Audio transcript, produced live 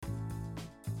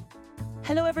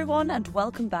Hello everyone and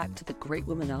welcome back to the Great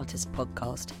Women Artists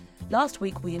podcast. Last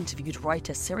week we interviewed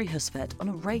writer Siri Husvet on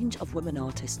a range of women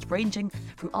artists ranging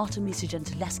from Artemisia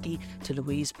Gentileschi to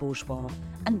Louise Bourgeois.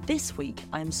 And this week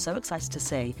I am so excited to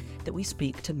say that we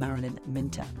speak to Marilyn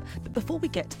Minter. But before we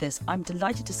get to this, I'm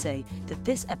delighted to say that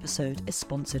this episode is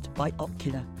sponsored by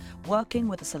Ocular. Working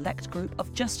with a select group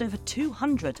of just over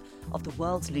 200 of the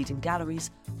world's leading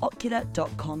galleries,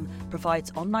 Ocular.com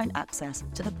provides online access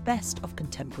to the best of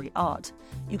contemporary art.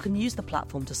 You can use the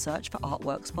platform to search for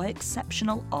artworks by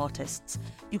exceptional artists.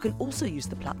 You can also use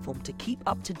the platform to keep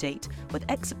up to date with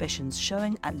exhibitions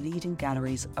showing at leading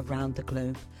galleries around the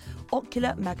globe.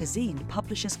 Ocular magazine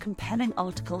publishes compelling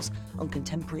articles on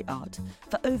contemporary art.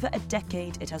 For over a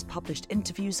decade, it has published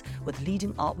interviews with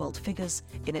leading art world figures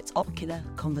in its Ocular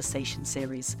Conversation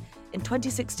series. In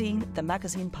 2016, the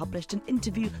magazine published an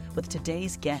interview with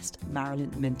today's guest,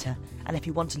 Marilyn Minter. And if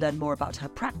you want to learn more about her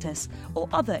practice or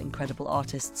other incredible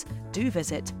artists, do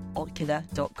visit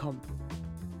ocular.com.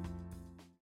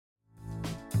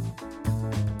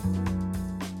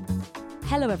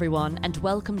 Hello everyone and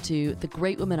welcome to the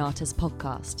Great Women Artists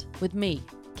podcast with me,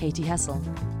 Katie Hessel.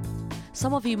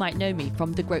 Some of you might know me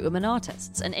from The Great Women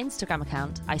Artists, an Instagram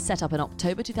account I set up in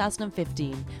October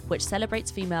 2015 which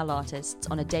celebrates female artists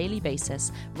on a daily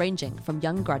basis ranging from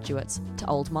young graduates to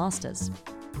old masters.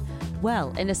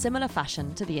 Well, in a similar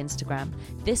fashion to the Instagram,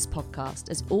 this podcast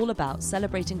is all about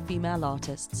celebrating female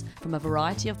artists from a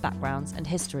variety of backgrounds and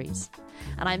histories.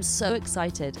 And I'm so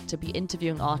excited to be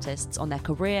interviewing artists on their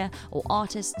career, or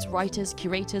artists, writers,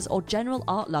 curators, or general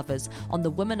art lovers on the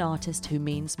woman artist who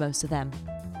means most to them.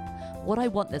 What I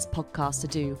want this podcast to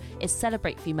do is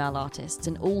celebrate female artists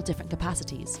in all different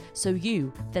capacities, so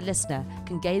you, the listener,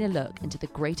 can gain a look into the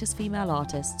greatest female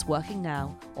artists working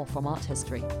now or from art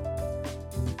history.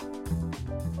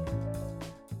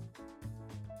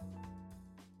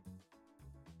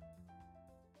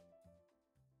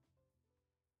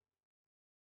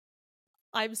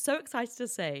 I'm so excited to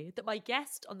say that my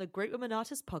guest on the Great Women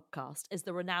Artists podcast is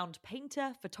the renowned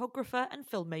painter, photographer, and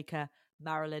filmmaker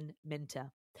Marilyn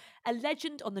Minter. A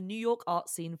legend on the New York art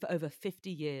scene for over 50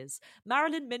 years,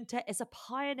 Marilyn Minter is a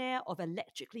pioneer of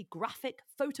electrically graphic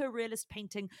photorealist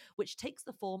painting which takes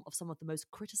the form of some of the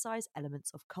most criticised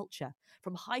elements of culture,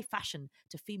 from high fashion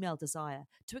to female desire,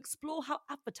 to explore how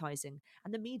advertising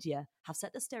and the media have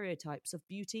set the stereotypes of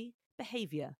beauty,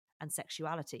 behaviour, and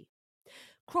sexuality.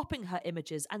 Cropping her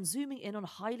images and zooming in on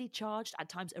highly charged, at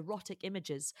times erotic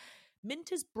images,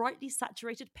 Minter's brightly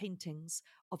saturated paintings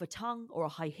of a tongue or a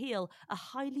high heel are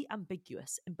highly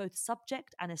ambiguous in both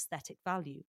subject and aesthetic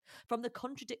value. From the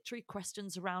contradictory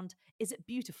questions around, is it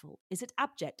beautiful, is it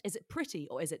abject, is it pretty,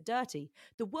 or is it dirty,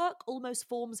 the work almost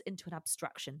forms into an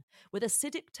abstraction, with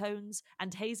acidic tones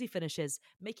and hazy finishes,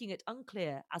 making it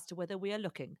unclear as to whether we are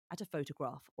looking at a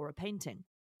photograph or a painting.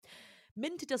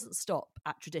 Minter doesn't stop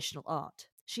at traditional art.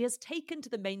 She has taken to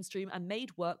the mainstream and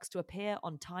made works to appear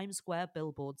on Times Square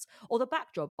billboards or the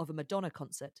backdrop of a Madonna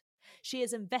concert. She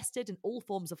has invested in all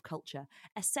forms of culture,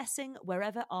 assessing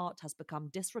wherever art has become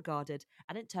disregarded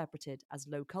and interpreted as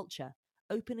low culture,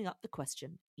 opening up the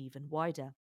question even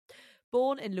wider.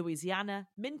 Born in Louisiana,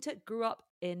 Minter grew up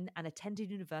in and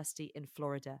attended university in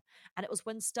Florida, and it was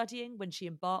when she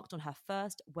embarked on her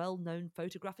first well-known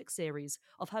photographic series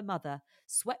of her mother,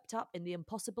 swept up in the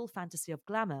impossible fantasy of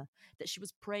glamour, that she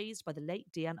was praised by the late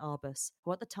Diane Arbus,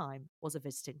 who at the time was a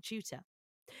visiting tutor.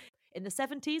 In the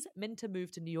 70s, Minter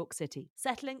moved to New York City.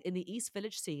 Settling in the East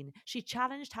Village scene, she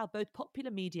challenged how both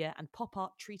popular media and pop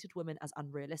art treated women as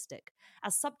unrealistic,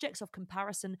 as subjects of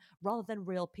comparison rather than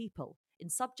real people, in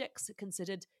subjects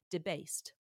considered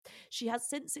debased. She has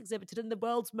since exhibited in the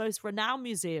world's most renowned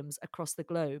museums across the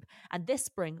globe, and this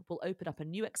spring will open up a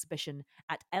new exhibition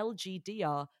at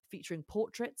LGDR featuring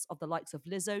portraits of the likes of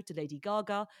Lizzo to Lady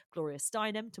Gaga, Gloria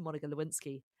Steinem to Monica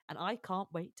Lewinsky. And I can't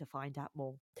wait to find out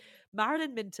more.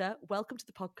 Marilyn Minter, welcome to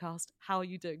the podcast. How are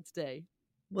you doing today?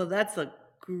 Well, that's a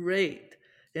great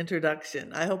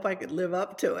introduction. I hope I could live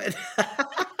up to it.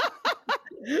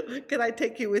 Can I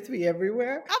take you with me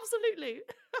everywhere? Absolutely.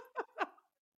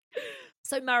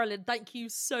 So, Marilyn, thank you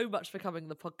so much for coming on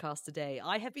the podcast today.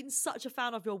 I have been such a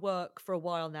fan of your work for a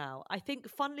while now. I think,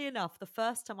 funnily enough, the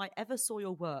first time I ever saw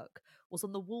your work was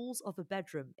on the walls of a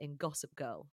bedroom in Gossip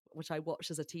Girl, which I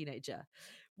watched as a teenager,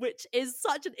 which is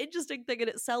such an interesting thing in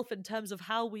itself in terms of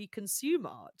how we consume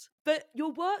art. But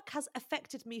your work has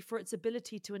affected me for its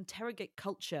ability to interrogate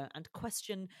culture and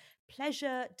question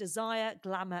pleasure, desire,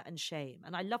 glamour, and shame.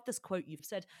 And I love this quote you've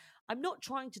said, "I'm not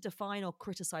trying to define or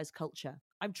criticize culture.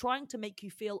 I'm trying to make you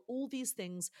feel all these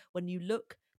things when you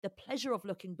look, the pleasure of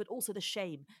looking, but also the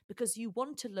shame, because you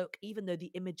want to look even though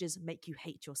the images make you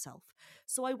hate yourself.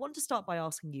 So I want to start by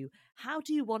asking you, how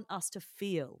do you want us to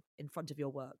feel in front of your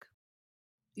work?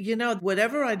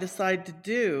 Whatever I decide to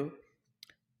do,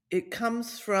 it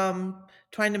comes from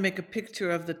trying to make a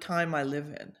picture of the time I live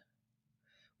in,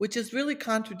 which is really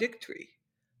contradictory,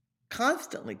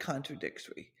 constantly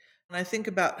contradictory. And I think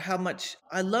about how much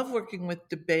I love working with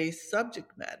debased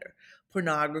subject matter,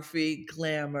 pornography,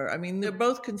 glamour. I mean, they're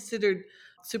both considered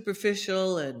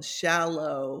superficial and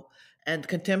shallow and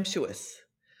contemptuous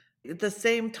at the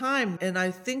same time. And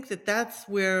I think that that's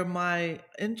where my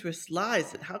interest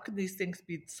lies. That how can these things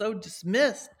be so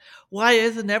dismissed? Why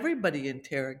isn't everybody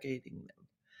interrogating them?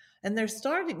 And they're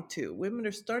starting to. Women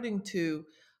are starting to.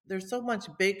 There's so much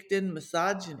baked in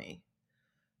misogyny.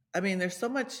 I mean, there's so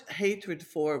much hatred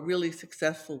for really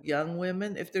successful young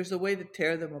women. If there's a way to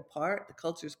tear them apart, the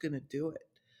culture's going to do it.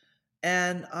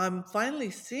 And I'm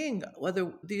finally seeing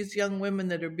whether these young women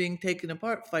that are being taken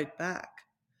apart fight back.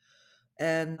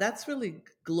 And that's really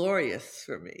glorious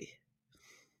for me.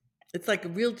 It's like a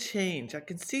real change. I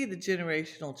can see the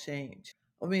generational change.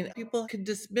 I mean, people can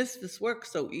dismiss this work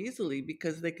so easily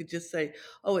because they could just say,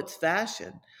 oh, it's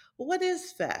fashion. Well, what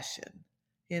is fashion?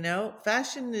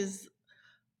 Fashion is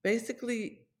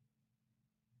basically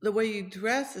the way you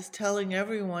dress is telling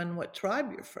everyone what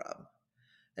tribe you're from.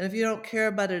 And if you don't care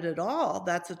about it at all,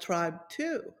 that's a tribe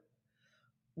too.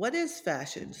 What is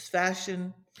fashion? Does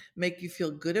fashion make you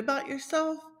feel good about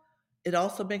yourself? It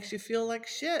also makes you feel like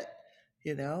shit.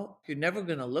 You're never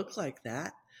going to look like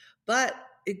that, but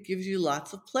it gives you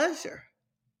lots of pleasure.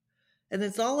 And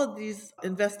it's all of these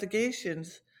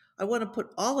investigations. I want to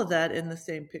put all of that in the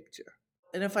same picture.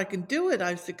 And if I can do it,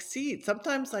 I succeed.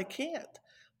 Sometimes I can't,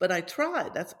 but I try.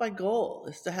 That's my goal,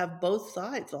 is to have both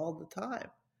sides all the time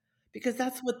because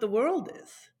that's what the world is.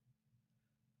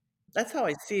 That's how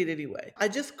I see it anyway. I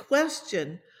just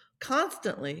question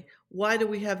constantly, why do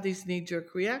we have these knee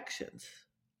jerk reactions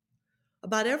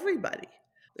about everybody?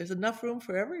 There's enough room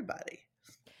for everybody.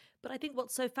 But I think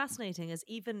what's so fascinating is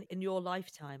even in your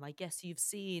lifetime, I guess you've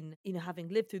seen, having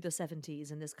lived through the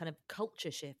 70s and this kind of culture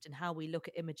shift in how we look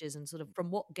at images and sort of from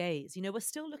what gaze, we're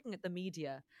still looking at the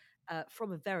media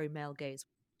from a very male gaze.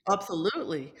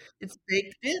 Absolutely. It's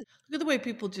baked in. Look at the way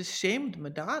people just shamed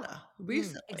Madonna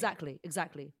recently. Exactly,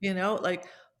 exactly. Like,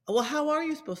 well, how are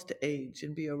you supposed to age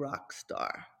and be a rock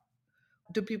star?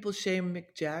 Do people shame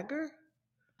Mick Jagger?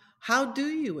 How do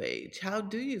you age? How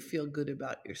do you feel good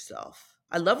about yourself?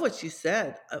 I love what she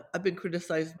said. I've been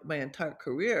criticized my entire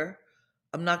career.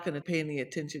 I'm not going to pay any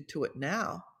attention to it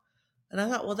now. And I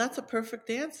thought, well, that's a perfect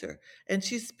answer. And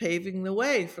she's paving the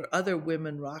way for other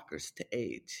women rockers to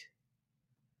age.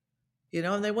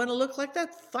 And they want to look like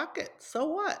that. Fuck it. So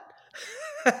what?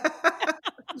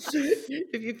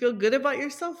 If you feel good about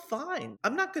yourself, fine.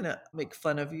 I'm not going to make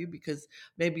fun of you because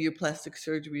maybe your plastic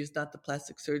surgery is not the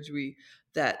plastic surgery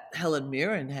that Helen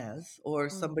Mirren has, or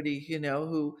Mm. somebody,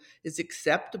 who is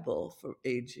acceptable for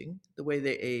aging the way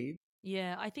they age.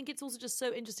 Yeah, I think it's also just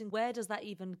so interesting. Where does that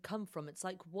even come from? It's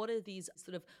like, what are these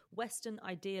sort of Western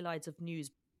idealides of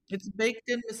news? It's baked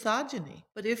in misogyny.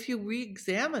 But if you re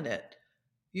examine it,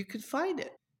 you could find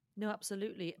it. No,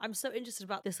 absolutely. I'm so interested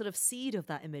about the sort of seed of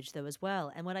that image, though, as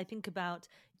well. And when I think about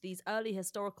these early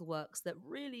historical works that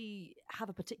really have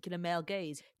a particular male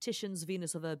gaze, Titian's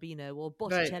Venus of Urbino or Right.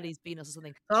 Botticelli's Venus or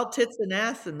something. All tits and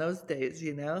ass in those days.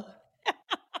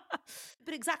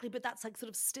 But exactly, but that's like sort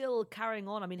of still carrying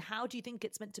on. I mean, how do you think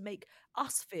it's meant to make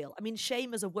us feel? I mean,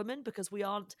 shame as a woman because we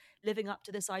aren't living up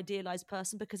to this idealized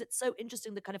person, because it's so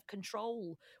interesting the kind of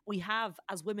control we have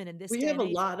as women in this We day have and a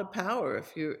age. lot of power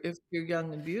if you're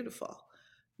young and beautiful.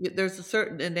 There's a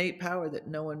certain innate power that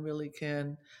no one really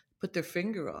can put their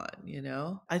finger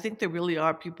on. I think there really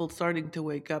are people starting to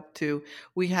wake up to,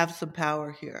 we have some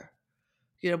power here.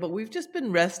 But we've just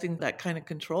been resting that kind of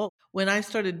control. When I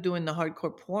started doing the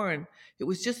hardcore porn, it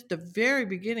was just the very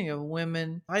beginning of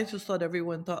women. I just thought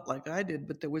everyone thought like I did,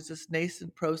 but there was this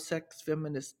nascent pro-sex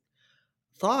feminist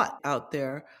thought out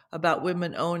there about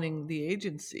women owning the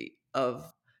agency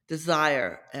of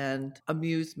desire and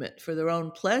amusement for their own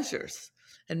pleasures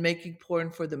and making porn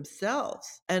for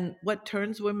themselves. And what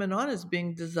turns women on is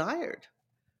being desired.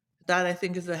 That I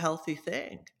think is a healthy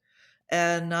thing.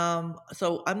 And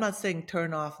so I'm not saying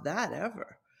turn off that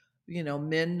ever.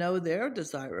 Men know they're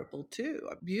desirable too.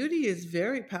 Beauty is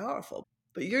very powerful.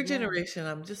 But your Yeah. generation,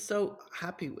 I'm just so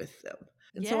happy with them.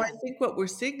 And so I Yeah. think what we're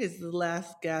seeing is the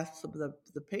last gasp of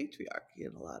the patriarchy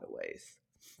in a lot of ways.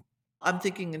 I'm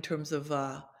thinking in terms of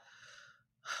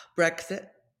Brexit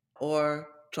or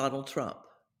Donald Trump.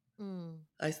 Mm.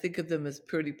 I think of them as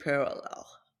pretty parallel.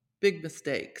 Big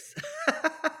mistakes.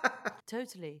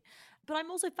 Totally. But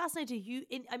I'm also fascinated.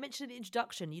 I mentioned in the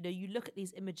introduction, you look at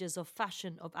these images of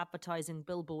fashion, of advertising,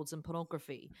 billboards, and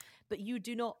pornography, but you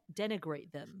do not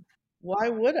denigrate them. Why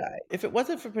would I? If it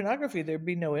wasn't for pornography, there'd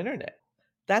be no internet.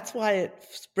 That's why it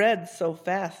spread so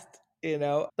fast.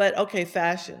 But okay,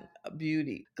 fashion,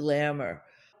 beauty, glamour.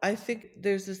 I think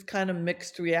there's this kind of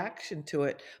mixed reaction to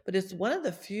it, but it's one of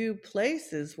the few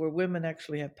places where women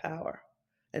actually have power.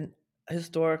 And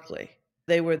historically,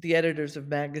 they were the editors of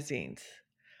magazines,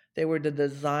 they were the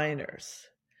designers.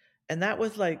 And that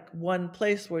was like one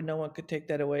place where no one could take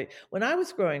that away. When I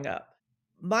was growing up,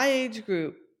 my age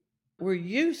group were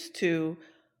used to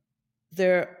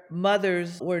their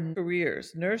mothers were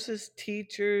careers, nurses,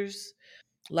 teachers,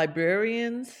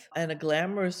 librarians, and a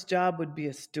glamorous job would be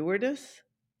a stewardess.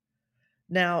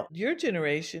 Now, your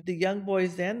generation, the young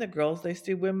boys and the girls, they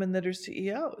see women that are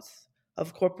CEOs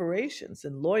of corporations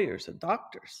and lawyers and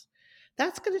doctors.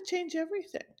 That's going to change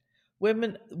everything.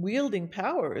 Women wielding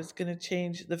power is going to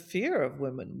change the fear of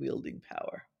women wielding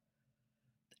power.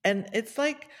 And it's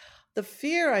like the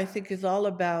fear, I think, is all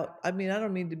about, I mean, I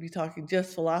don't mean to be talking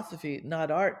just philosophy, not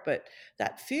art, but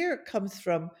that fear comes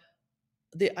from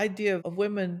the idea of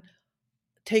women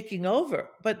taking over.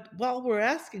 But what we're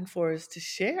asking for is to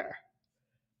share.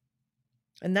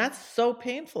 And that's so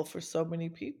painful for so many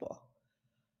people.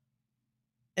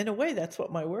 In a way, that's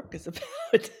what my work is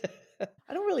about.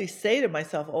 I don't really say to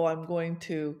myself, oh, I'm going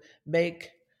to make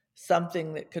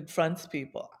something that confronts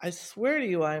people. I swear to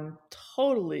you, I'm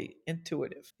totally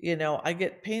intuitive. I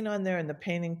get paint on there and the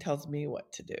painting tells me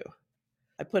what to do.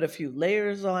 I put a few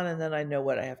layers on and then I know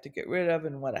what I have to get rid of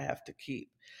and what I have to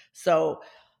keep. So,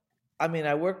 I mean,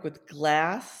 I work with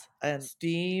glass and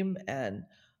steam, and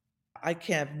I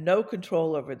can have no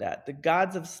control over that. The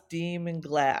gods of steam and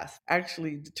glass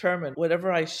actually determine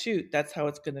whatever I shoot, that's how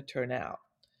it's going to turn out.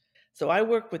 So I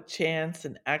work with chance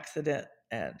and accident,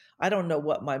 and I don't know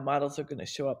what my models are going to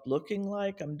show up looking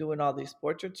like. I'm doing all these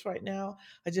portraits right now.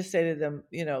 I just say to them,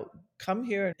 come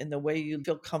here in the way you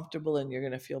feel comfortable and you're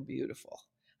going to feel beautiful.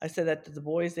 I say that to the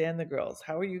boys and the girls.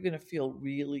 How are you going to feel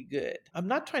really good? I'm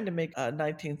not trying to make a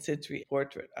 19th century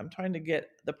portrait. I'm trying to get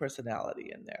the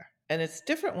personality in there. And it's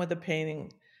different with a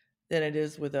painting than it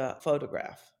is with a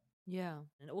photograph. Yeah.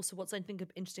 And also, what's I think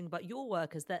interesting about your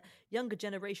work is that younger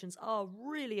generations are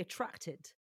really attracted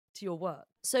to your work.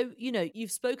 So,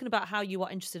 you've spoken about how you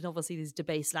are interested in obviously these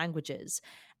debased languages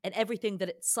and everything that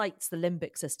it cites the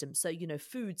limbic system. So,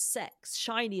 food, sex,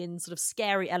 shiny and sort of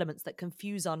scary elements that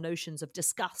confuse our notions of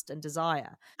disgust and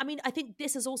desire. I mean, I think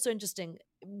this is also interesting.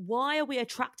 Why are we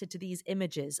attracted to these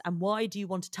images and why do you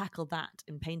want to tackle that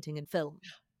in painting and film?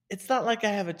 It's not like I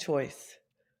have a choice.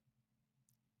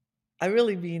 I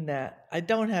really mean that. I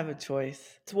don't have a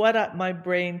choice. It's what my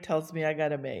brain tells me I got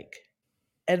to make.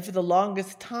 And for the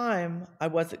longest time, I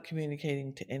wasn't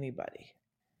communicating to anybody.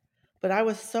 But I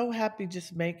was so happy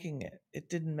just making it. It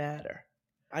didn't matter.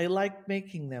 I liked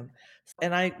making them.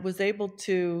 And I was able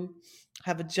to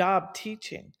have a job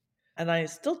teaching. And I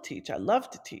still teach. I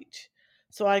love to teach.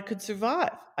 So I could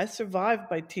survive. I survived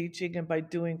by teaching and by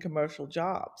doing commercial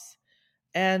jobs.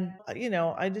 And, I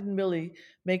didn't really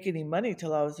make any money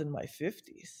till I was in my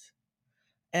 50s.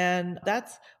 And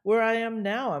that's where I am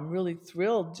now. I'm really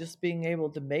thrilled just being able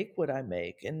to make what I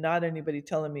make and not anybody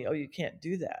telling me, oh, you can't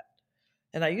do that.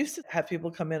 And I used to have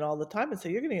people come in all the time and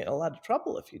say, you're going to get in a lot of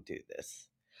trouble if you do this.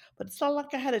 But it's not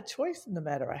like I had a choice in the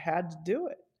matter. I had to do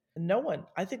it. And no one,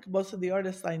 I think most of the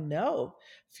artists I know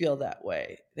feel that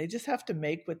way. They just have to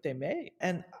make what they make.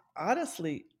 And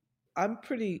honestly, I'm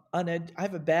pretty I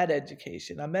have a bad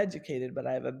education. I'm educated, but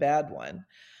I have a bad one.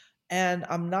 And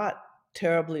I'm not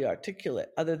terribly articulate,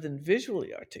 other than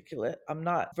visually articulate. I'm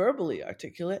not verbally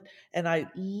articulate. And I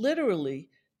literally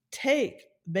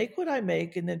make what I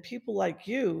make, and then people like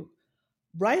you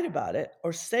write about it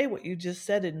or say what you just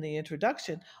said in the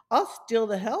introduction. I'll steal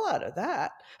the hell out of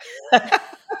that.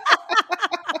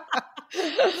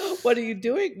 What are you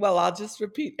doing? Well, I'll just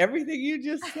repeat everything you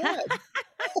just said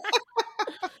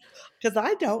because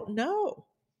I don't know.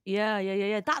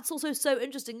 Yeah. That's also so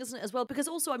interesting, isn't it, as well? Because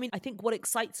also, I mean, I think what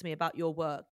excites me about your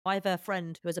work, I have a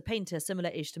friend who is a painter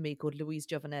similar age to me called Louise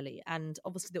Giovanelli, and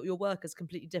obviously your work is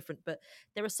completely different, but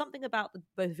there is something about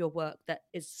both of your work that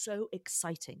is so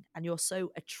exciting and you're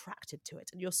so attracted to it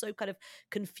and you're so kind of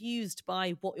confused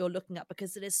by what you're looking at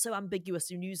because it is so ambiguous.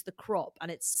 You use the crop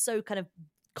and it's so kind of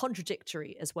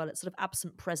contradictory as well. It's sort of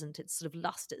absent present, it's sort of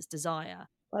lust, it's desire.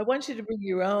 I want you to bring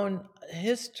your own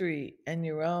history and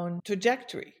your own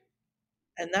trajectory.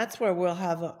 And that's where we'll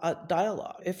have a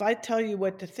dialogue. If I tell you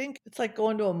what to think, it's like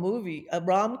going to a movie, a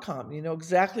rom com. You know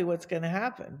exactly what's going to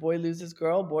happen. Boy loses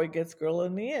girl, boy gets girl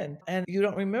in the end. And you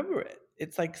don't remember it.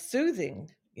 It's like soothing,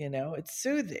 it's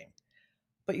soothing.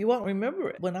 But you won't remember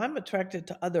it. When I'm attracted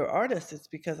to other artists, it's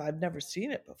because I've never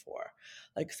seen it before.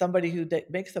 Like somebody who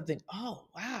makes something, oh,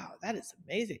 wow, that is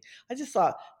amazing. I just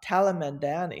saw Tala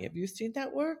Mandani. Have you seen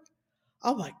that work?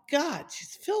 Oh my God,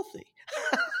 she's filthy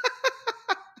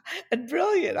and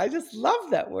brilliant. I just love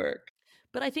that work.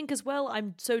 But I think as well,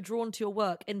 I'm so drawn to your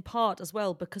work in part as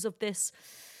well because of this.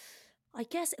 I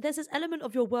guess there's this element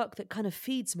of your work that kind of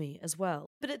feeds me as well.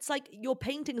 But it's like your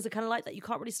paintings are kind of like that. You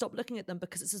can't really stop looking at them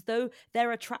because it's as though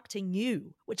they're attracting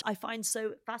you, which I find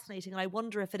so fascinating. And I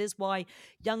wonder if it is why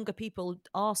younger people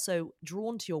are so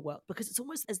drawn to your work because it's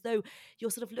almost as though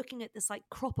you're sort of looking at this like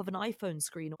crop of an iPhone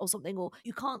screen or something, or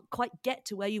you can't quite get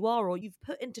to where you are, or you've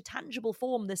put into tangible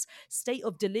form this state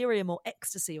of delirium or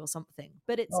ecstasy or something.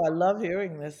 But it's Oh, I love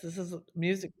hearing this. This is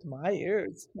music to my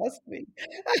ears. Trust me.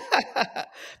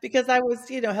 Because I was,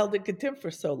 held in contempt for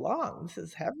so long. This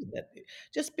is heaven.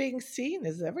 Just being seen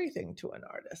is everything to an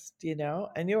artist,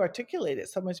 and you articulate it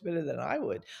so much better than I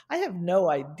would. I have no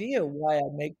idea why I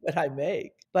make what I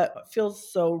make, but it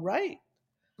feels so right.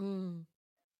 Mm.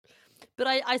 But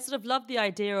I sort of love the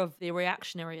idea of the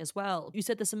reactionary as well. You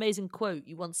said this amazing quote.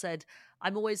 You once said,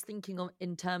 I'm always thinking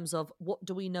in terms of what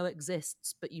do we know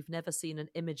exists, but you've never seen an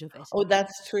image of it. Oh,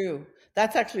 that's true.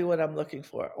 That's actually what I'm looking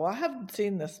for. Well, I haven't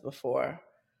seen this before,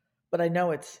 but I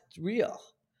know it's real.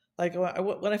 Like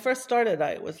when I first started,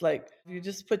 I was like, you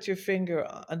just put your finger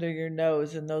under your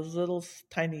nose and those little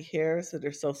tiny hairs that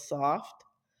are so soft.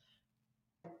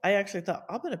 I actually thought,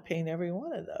 I'm going to paint every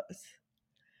one of those.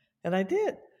 And I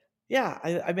did. Yeah,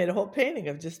 I made a whole painting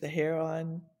of just the hair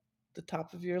on the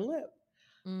top of your lip.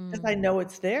 Because I Mm. know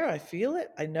it's there. I feel it.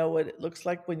 I know what it looks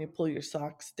like when you pull your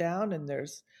socks down and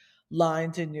there's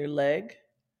lines in your leg.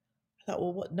 I thought,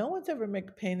 well, no one's ever made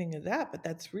a painting of that, but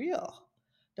that's real.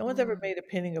 No one's ever Mm. made a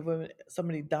painting of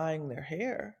somebody dyeing their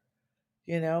hair.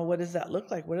 What does that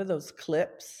look like? What are those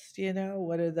clips?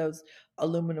 What are those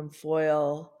aluminum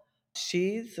foil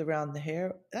sheaths around the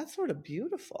hair? That's sort of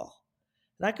beautiful.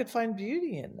 And I could find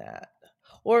beauty in that.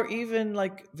 Or even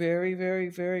like very, very,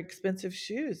 very expensive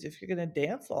shoes. If you're going to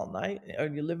dance all night or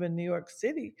you live in New York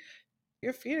City,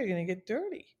 your feet are going to get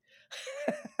dirty.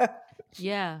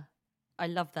 Yeah. I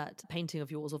love that painting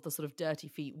of yours of the sort of dirty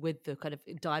feet with the kind of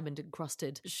diamond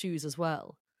encrusted shoes as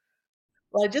well.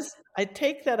 Well, I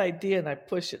take that idea and I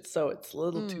push it so it's a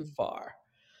little too Mm. far.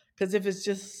 Because if it's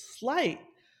just slight,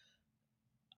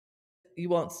 you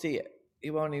won't see it.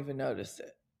 You won't even notice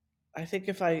it. I think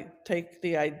if I take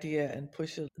the idea and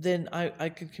push it, then I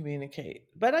could communicate.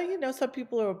 But some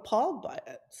people are appalled by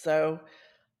it. So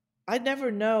I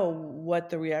never know what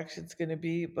the reaction's going to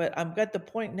be. But I'm at the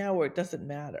point now where it doesn't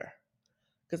matter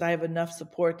because I have enough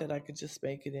support that I could just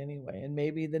make it anyway. And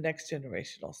maybe the next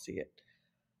generation will see it.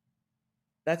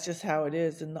 That's just how it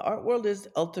is. And the art world is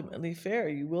ultimately fair.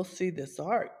 You will see this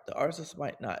art. The artist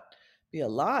might not be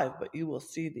alive, but you will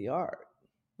see the art.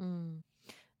 Mm.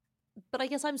 But I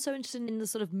guess I'm so interested in the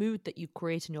sort of mood that you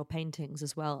create in your paintings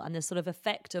as well, and this sort of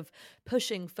effect of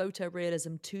pushing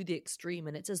photorealism to the extreme.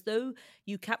 And it's as though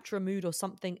you capture a mood or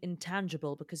something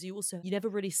intangible because you never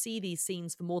really see these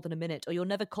scenes for more than a minute, or you're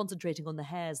never concentrating on the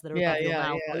hairs that are Yeah, above your yeah,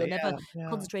 mouth, or yeah, you're never yeah, yeah.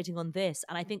 concentrating on this.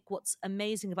 And I think what's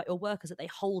amazing about your work is that they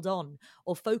hold on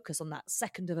or focus on that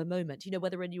second of a moment,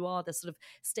 whether you are this sort of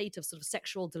state of sort of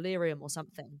sexual delirium or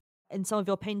something. In some of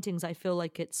your paintings, I feel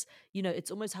like it's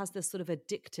almost has this sort of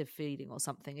addictive feeling or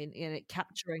something in it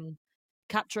capturing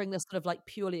this sort of like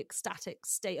purely ecstatic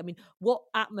state. I mean, what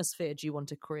atmosphere do you want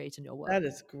to create in your work? That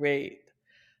is great.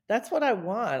 That's what I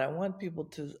want. I want people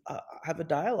to have a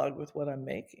dialogue with what I'm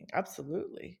making.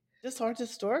 Absolutely. Just art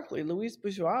historically. Louise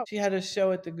Bourgeois, she had a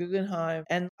show at the Guggenheim,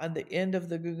 and on the end of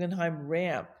the Guggenheim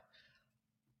ramp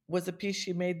was a piece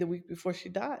she made the week before she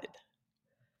died.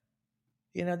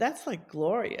 That's like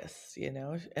glorious,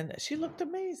 and she looked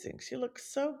amazing. She looked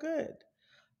so good.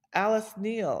 Alice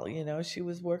Neal, she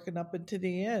was working up into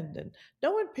the end, and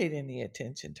no one paid any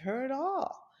attention to her at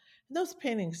all. And those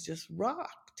paintings just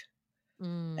rocked.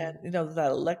 And, Mm.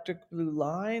 that electric blue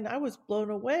line, I was blown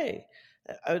away.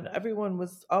 And everyone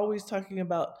was always talking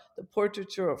about the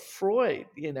portraiture of Freud,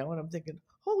 and I'm thinking,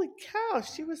 holy cow,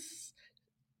 she was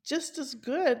just as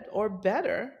good or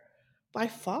better by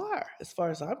far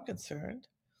as I'm concerned.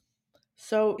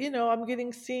 So, I'm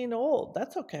getting seen old.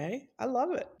 That's okay. I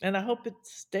love it. And I hope it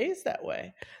stays that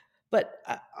way. But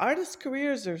artists'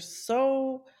 careers are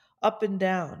so up and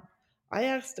down. I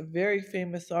asked a very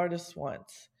famous artist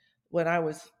once when I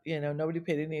was, nobody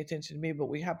paid any attention to me, but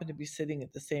we happened to be sitting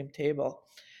at the same table.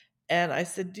 And I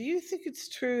said, do you think it's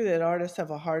true that artists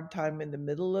have a hard time in the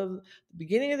middle of the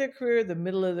beginning of their career, the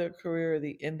middle of their career, or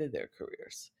the end of their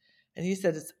careers? And he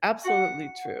said it's absolutely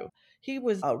true. He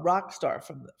was a rock star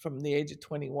from the age of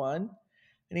 21.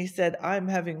 And he said, I'm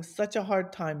having such a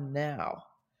hard time now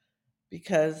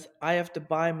because I have to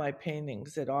buy my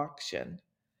paintings at auction.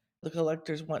 The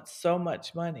collectors want so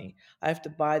much money. I have to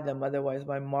buy them, otherwise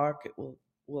my market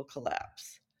will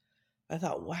collapse. I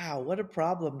thought, wow, what a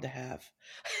problem to have.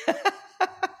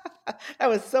 I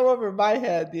was so over my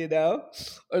head,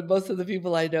 or most of the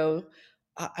people I know.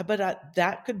 But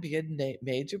that could be a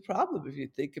major problem if you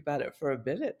think about it for a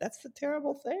minute. That's the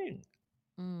terrible thing.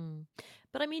 Mm.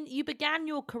 But I mean, you began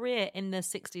your career in the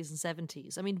 60s and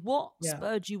 70s. I mean, what Yeah.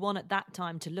 spurred you on at that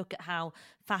time to look at how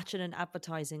fashion and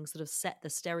advertising sort of set the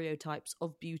stereotypes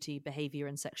of beauty, behavior,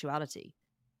 and sexuality?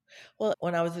 Well,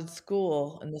 when I was in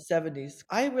school in the 70s,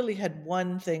 I really had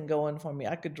one thing going for me.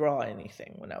 I could draw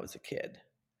anything when I was a kid.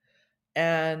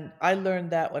 And I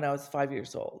learned that when I was 5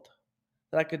 years old,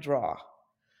 that I could draw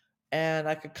and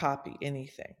I could copy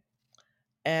anything.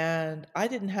 And I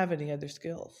didn't have any other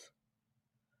skills.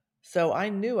 So I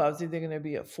knew I was either going to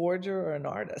be a forger or an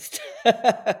artist.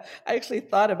 I actually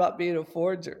thought about being a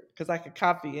forger because I could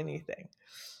copy anything.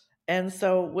 And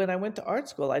so when I went to art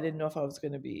school, I didn't know if I was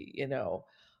going to be,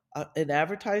 in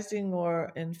advertising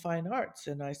or in fine arts.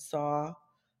 And I saw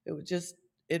it was just,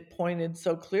 it pointed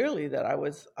so clearly that I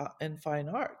was in fine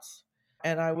arts.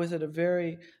 And I was at a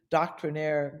very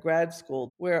doctrinaire grad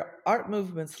school where art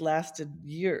movements lasted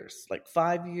years, like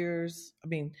 5 years. I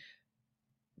mean,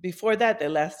 before that, they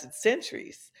lasted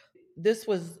centuries. This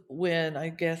was when I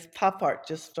guess pop art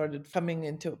just started coming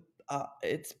into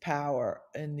its power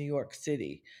in New York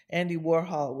City. Andy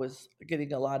Warhol was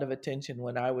getting a lot of attention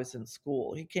when I was in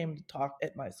school. He came to talk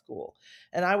at my school,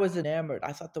 and I was enamored.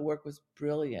 I thought the work was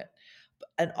brilliant.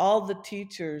 And all the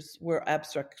teachers were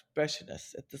abstract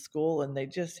expressionists at the school, and they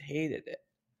just hated it.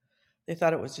 They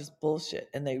thought it was just bullshit,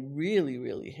 and they really,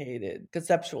 really hated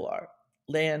conceptual art,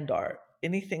 land art,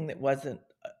 anything that wasn't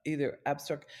either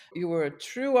abstract. You were a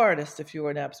true artist if you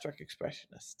were an abstract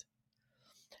expressionist.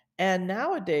 And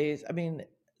nowadays, I mean,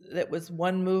 that was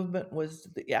one movement was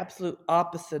the absolute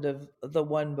opposite of the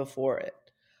one before it,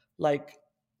 like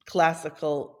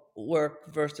classical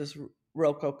work versus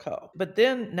Rococo. But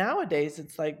then nowadays,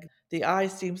 it's like the eye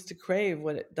seems to crave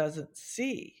what it doesn't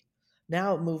see.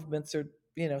 Now movements are,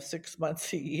 6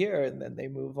 months a year and then they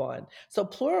move on. So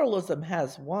pluralism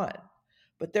has won.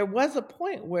 But there was a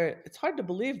point where it's hard to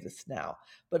believe this now,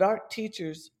 but art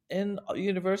teachers in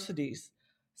universities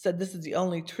said this is the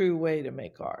only true way to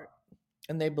make art.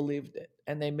 And they believed it.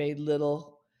 And they made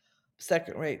little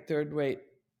second rate, third rate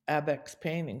Abex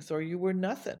paintings, or you were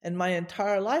nothing. And my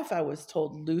entire life, I was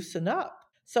told, loosen up.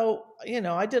 So,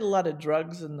 I did a lot of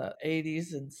drugs in the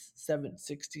 80s and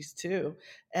 60s too,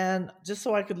 and just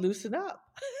so I could loosen up.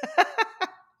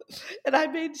 And I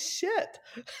made shit.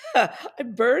 I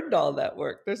burned all that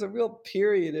work. There's a real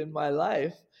period in my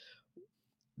life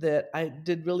that I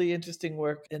did really interesting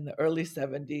work in the early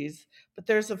 70s, but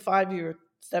there's a 5 year,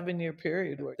 7 year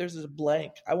period where there's a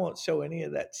blank. I won't show any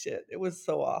of that shit. It was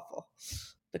so awful.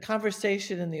 The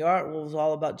conversation in the art was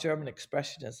all about German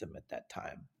Expressionism at that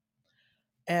time.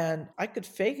 And I could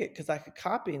fake it because I could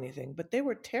copy anything, but they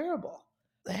were terrible.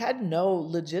 They had no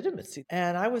legitimacy.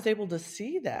 And I was able to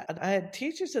see that. I had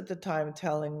teachers at the time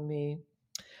telling me,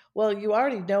 well, you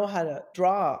already know how to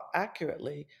draw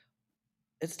accurately.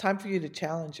 It's time for you to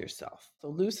challenge yourself. So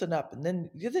loosen up, and then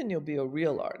you'll be a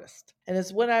real artist. And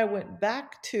it's when I went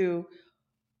back to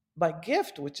my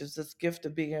gift, which is this gift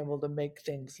of being able to make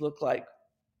things look like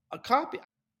a copy.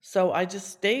 So I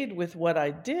just stayed with what I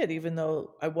did, even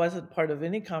though I wasn't part of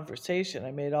any conversation.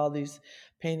 I made all these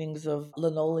paintings of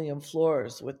linoleum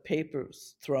floors with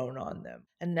papers thrown on them.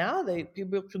 And now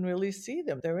people can really see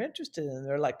them. They're interested in them.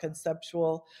 They're like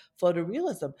conceptual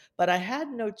photorealism. But I had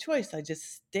no choice. I just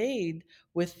stayed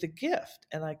with the gift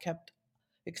and I kept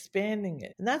expanding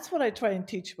it. And that's what I try and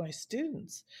teach my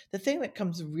students. The thing that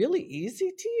comes really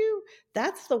easy to you,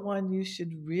 that's the one you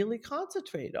should really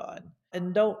concentrate on.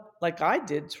 And don't, like I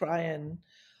did, try and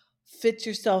fit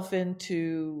yourself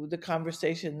into the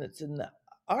conversation that's in the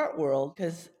art world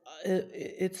because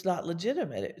it's not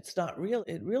legitimate. It's not real.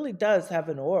 It really does have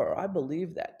an aura. I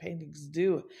believe that paintings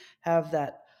do have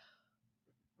that.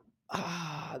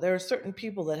 There are certain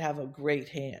people that have a great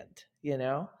hand,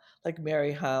 like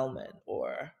Mary Heilman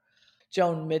or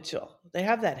Joan Mitchell. They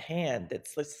have that hand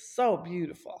that's like so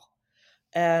beautiful.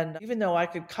 And even though I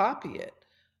could copy it,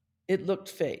 it looked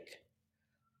fake.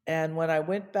 And when I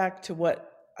went back to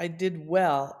what I did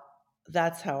well,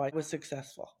 that's how I was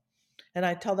successful. And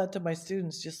I tell that to my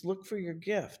students, just look for your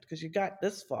gift because you got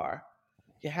this far.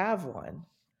 You have one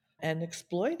and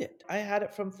exploit it. I had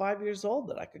it from 5 years old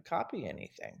that I could copy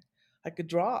anything. I could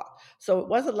draw. So it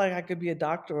wasn't like I could be a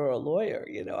doctor or a lawyer.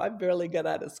 I barely got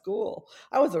out of school.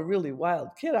 I was a really wild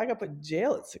kid. I got put in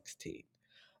jail at 16.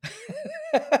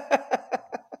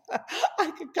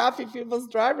 I could copy people's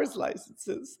driver's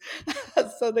licenses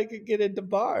so they could get into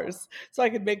bars, so I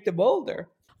could make them older.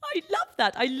 I love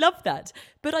that. I love that.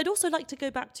 But I'd also like to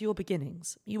go back to your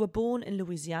beginnings. You were born in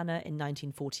Louisiana in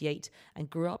 1948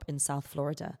 and grew up in South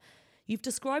Florida. You've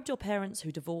described your parents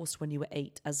who divorced when you were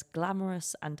 8 as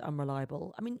glamorous and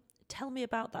unreliable. I mean, tell me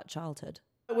about that childhood.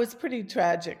 It was pretty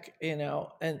tragic, and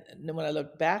when I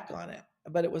look back on it,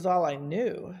 but it was all I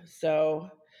knew.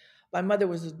 So my mother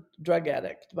was a drug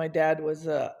addict. My dad was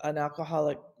an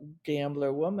alcoholic,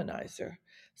 gambler, womanizer.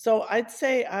 So I'd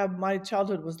say my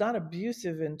childhood was not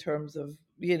abusive in terms of,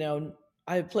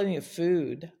 I had plenty of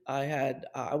food. I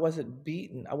wasn't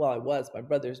beaten. Well, I was. My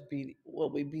brothers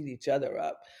we beat each other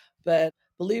up. But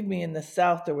believe me, in the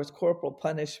South, there was corporal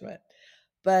punishment.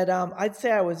 But I'd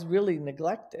say I was really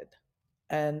neglected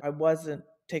and I wasn't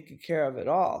taken care of at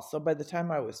all. So by the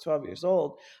time I was 12 years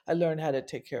old, I learned how to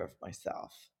take care of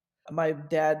myself. My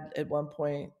dad at one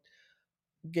point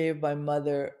gave my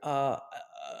mother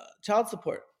child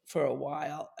support for a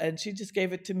while, and she just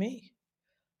gave it to me.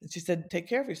 And she said, "Take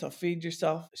care of yourself, feed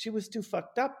yourself." She was too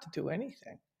fucked up to do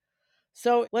anything.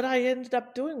 So what I ended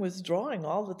up doing was drawing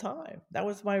all the time. That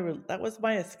was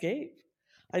my escape.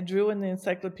 I drew in the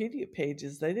encyclopedia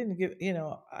pages. They didn't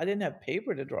I didn't have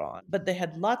paper to draw on, but they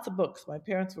had lots of books. My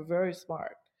parents were very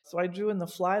smart. So I drew in the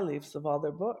flyleaves of all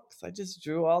their books. I just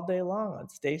drew all day long on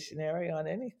stationery, on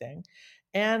anything.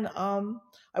 And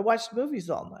I watched movies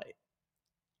all night.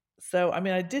 So, I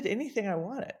mean, I did anything I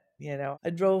wanted. I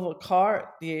drove a car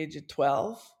at the age of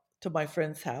 12 to my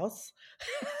friend's house.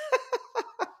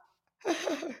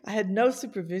 I had no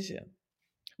supervision,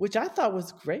 which I thought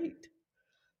was great.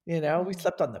 We Mm.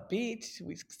 slept on the beach,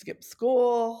 we skipped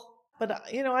school. But,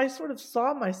 I sort of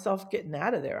saw myself getting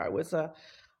out of there.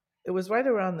 It was right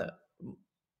around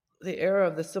the era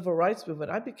of the civil rights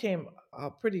movement. I became a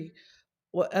pretty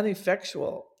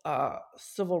ineffectual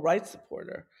civil rights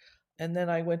supporter. And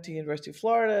then I went to University of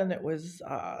Florida, and it was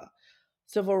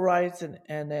civil rights and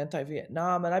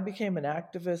anti-Vietnam, and I became an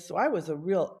activist. So I was a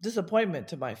real disappointment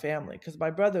to my family because my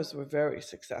brothers were very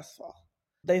successful.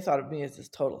 They thought of me as this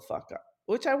total fuck up,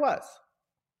 which I was.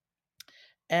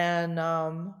 And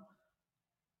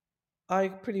I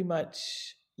pretty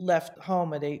much left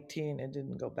home at 18 and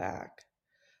didn't go back,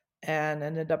 and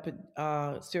ended up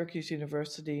at Syracuse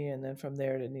University, and then from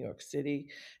there to New York City,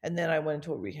 and then I went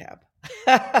into a rehab,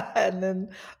 and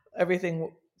then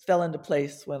everything fell into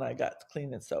place when I got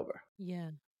clean and sober.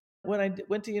 Yeah. When I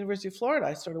went to University of Florida,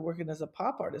 I started working as a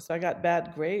pop artist. I got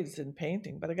bad grades in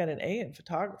painting, but I got an A in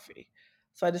photography.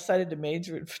 So I decided to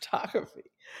major in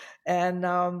photography. And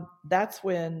that's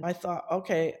when I thought,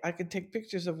 okay, I could take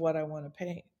pictures of what I want to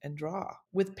paint and draw.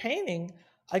 With painting,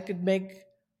 I could make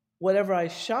whatever I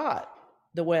shot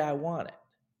the way I wanted.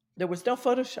 There was no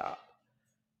Photoshop,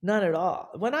 none at all.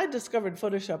 When I discovered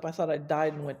Photoshop, I thought I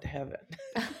died and went to heaven.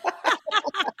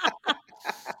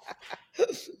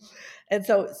 And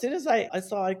so as soon as I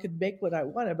saw I could make what I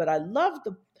wanted, but I loved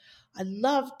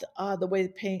the way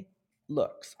paint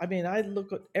looks. I mean, I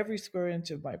look at every square inch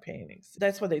of my paintings.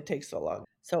 That's why they take so long.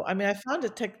 So I mean, I found a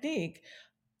technique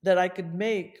that I could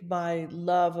make my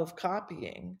love of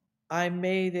copying. I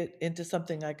made it into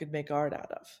something I could make art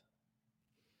out of.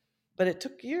 But it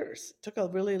took years. It took a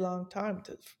really long time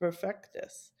to perfect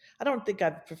this. I don't think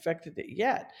I've perfected it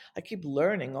yet. I keep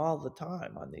learning all the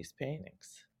time on these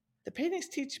paintings. The paintings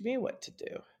teach me what to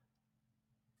do.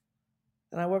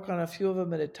 And I work on a few of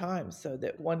them at a time so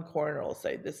that one corner will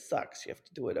say, "This sucks, you have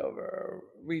to do it over or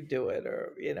redo it,"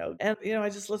 and I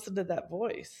just listen to that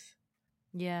voice.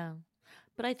 Yeah.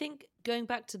 But I think going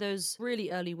back to those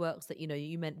really early works that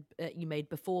you made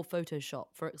before Photoshop,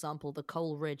 for example, the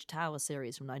Coleridge Tower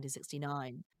series from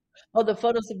 1969. Oh, the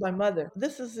photos of my mother.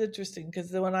 This is interesting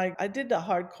because when I did the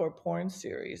hardcore porn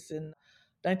series in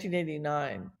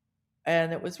 1989,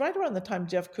 and it was right around the time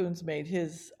Jeff Koons made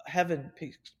his Heaven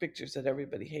pictures that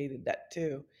everybody hated that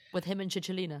too. With him and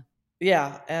Chicholina.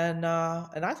 Yeah, and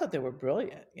I thought they were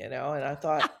brilliant, and I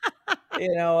thought,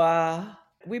 you know, uh,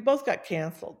 we both got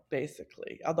canceled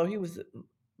basically. Although he was a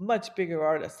much bigger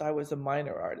artist, I was a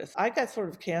minor artist. I got sort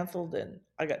of canceled and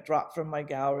I got dropped from my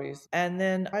galleries. And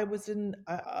then I was in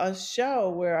a show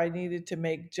where I needed to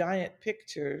make giant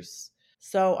pictures.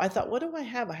 So I thought, what do I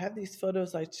have? I have these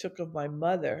photos I took of my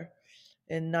mother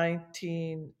in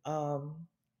 69.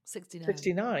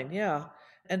 1969, yeah.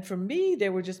 And for me, they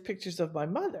were just pictures of my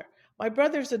mother. My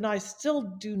brothers and I still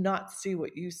do not see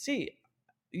what you see.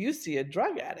 You see a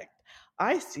drug addict.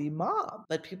 I see mom,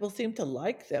 but people seem to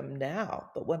like them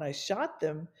now. But when I shot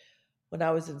them when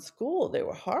I was in school, they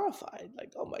were horrified.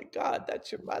 Like, oh my God,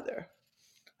 that's your mother.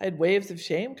 I had waves of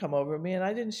shame come over me, and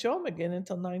I didn't show them again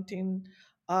until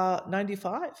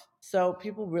 1995. So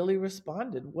people really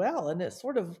responded well. And it's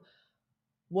sort of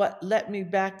what let me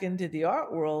back into the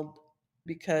art world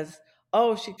because,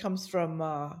 oh, she comes from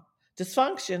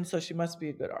dysfunction, so she must be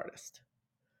a good artist.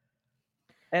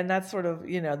 And that's sort of,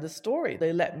 the story.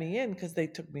 They let me in because they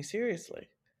took me seriously.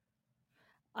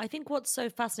 I think what's so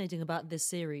fascinating about this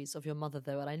series of your mother,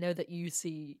 though, and I know that you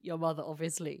see your mother,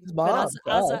 obviously, His but mom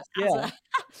does, as yeah. a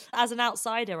as an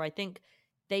outsider, I think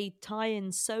they tie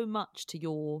in so much to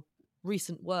your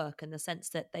recent work in the sense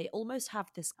that they almost have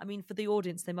this. I mean, for the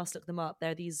audience, they must look them up.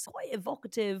 There are these quite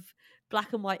evocative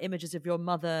black and white images of your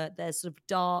mother. They're sort of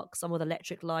dark, some with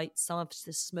electric lights, some of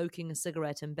just smoking a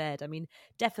cigarette in bed. I mean,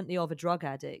 definitely of a drug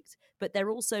addict, but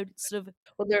they're also sort of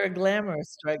Well, they're a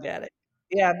glamorous drug addict.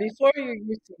 Yeah, before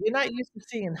you're not used to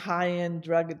seeing high-end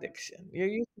drug addiction. You're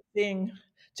used to seeing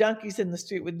junkies in the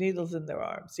street with needles in their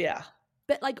arms. Yeah.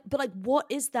 but like, what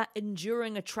is that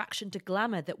enduring attraction to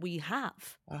glamour that we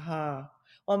have? Uh-huh.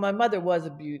 Well, my mother was a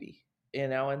beauty,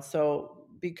 and so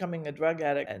becoming a drug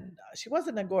addict, and she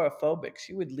wasn't agoraphobic.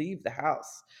 She would leave the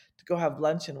house to go have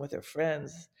luncheon with her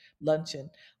friends. Luncheon,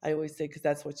 I always say, because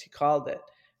that's what she called it.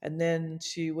 And then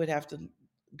she would have to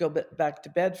go back to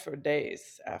bed for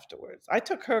days afterwards. I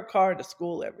took her car to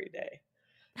school every day.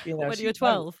 When you She were never,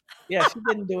 12. yeah, she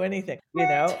didn't do anything.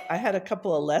 I had a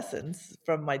couple of lessons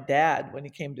from my dad when he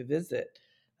came to visit.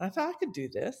 And I thought I could do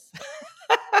this.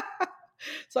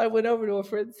 So I went over to a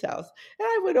friend's house and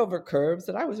I went over curbs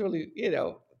and I was really,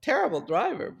 terrible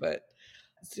driver, but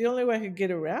it's the only way I could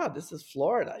get around. This is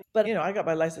Florida. But, I got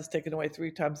my license taken away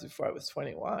 3 times before I was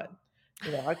 21.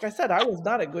 Like I said, I was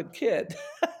not a good kid.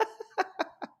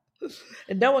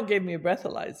 And no one gave me a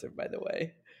breathalyzer, by the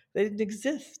way. They didn't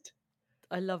exist.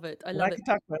 I love it. I And I love it. could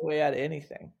talk my way out of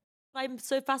anything. I'm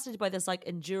so fascinated by this like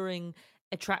enduring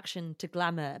attraction to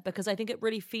glamour because I think it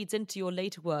really feeds into your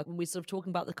later work when we're sort of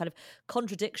talking about the kind of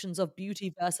contradictions of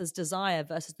beauty versus desire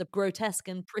versus the grotesque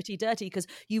and pretty dirty because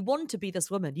you want to be this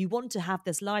woman, you want to have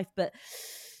this life, but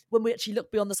when we actually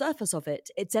look beyond the surface of it,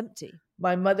 it's empty.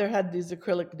 My mother had these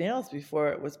acrylic nails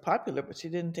before it was popular, but she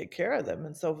didn't take care of them.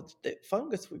 And so the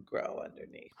fungus would grow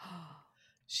underneath.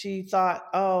 She thought,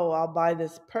 oh, I'll buy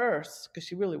this purse because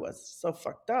she really was so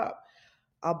fucked up.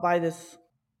 I'll buy this,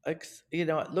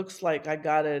 it looks like I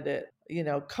got it at,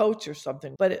 Coach or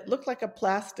something, but it looked like a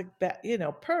plastic,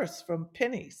 purse from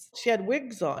Penny's. She had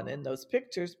wigs on in those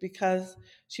pictures because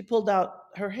she pulled out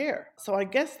her hair. So I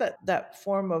guess that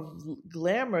form of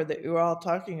glamour that you're all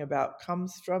talking about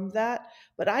comes from that,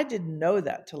 but I didn't know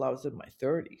that till I was in my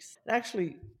 30s. And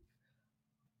actually,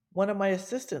 one of my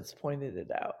assistants pointed it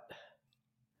out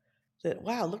that,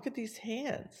 wow, look at these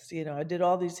hands. I did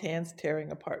all these hands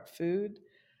tearing apart food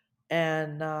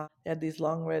and they had these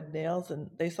long red nails and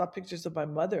they saw pictures of my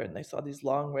mother and they saw these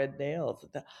long red nails.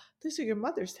 And these are your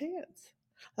mother's hands.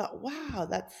 I thought, wow,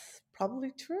 that's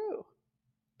probably true.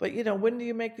 But, when do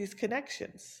you make these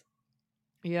connections?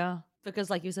 Yeah. Because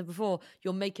like you said before,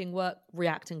 you're making work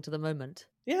reacting to the moment.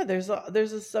 Yeah, there's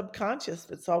a subconscious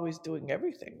that's always doing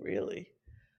everything, really.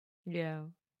 Yeah.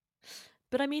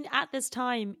 But I mean, at this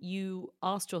time, you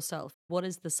asked yourself, what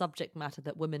is the subject matter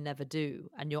that women never do?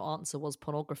 And your answer was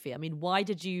pornography. I mean, why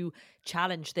did you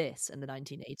challenge this in the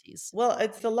 1980s? Well,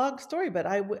 it's a long story, but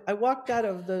I walked out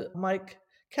of the Mike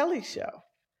Kelly show.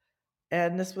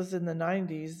 And this was in the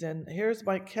 90s. And here's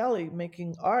Mike Kelly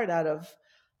making art out of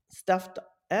stuffed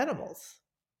animals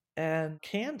and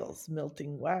candles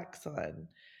melting wax on.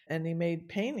 And he made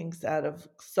paintings out of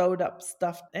sewed up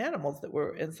stuffed animals that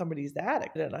were in somebody's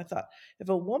attic. And I thought, if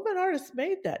a woman artist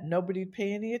made that, nobody'd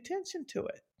pay any attention to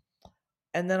it.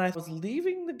 And then I was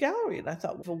leaving the gallery and I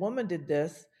thought, if a woman did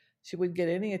this, she would get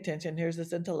any attention. Here's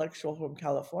this intellectual from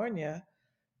California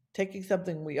taking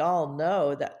something we all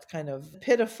know that's kind of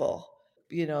pitiful,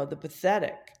 the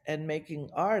pathetic, and making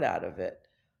art out of it.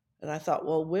 And I thought,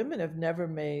 well, women have never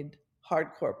made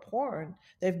hardcore porn.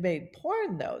 They've made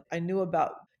porn, though. I knew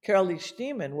about Carol Lee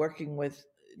Schneeman working with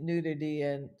nudity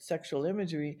and sexual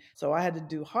imagery. So I had to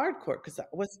do hardcore because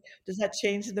does that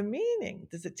change the meaning?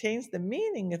 Does it change the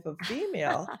meaning if a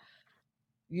female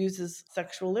uses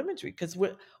sexual imagery? Because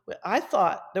I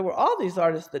thought there were all these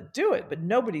artists that do it, but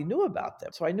nobody knew about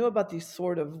them. So I knew about these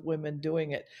sort of women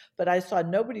doing it, but I saw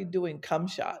nobody doing cum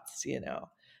shots.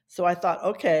 So I thought,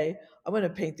 okay, I'm going to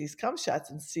paint these cum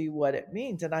shots and see what it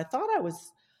means. And I thought I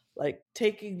was like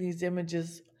taking these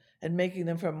images and making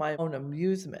them for my own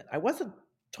amusement. I wasn't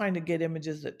trying to get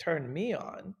images that turned me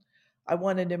on. I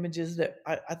wanted images that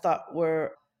I thought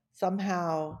were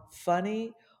somehow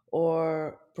funny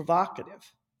or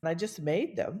provocative. And I just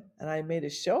made them and I made a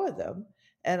show of them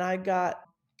and I got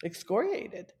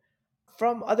excoriated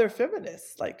from other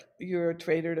feminists, like, you're a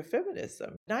traitor to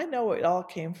feminism. And I know it all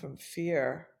came from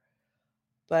fear,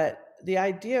 but the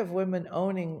idea of women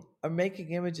owning or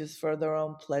making images for their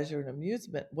own pleasure and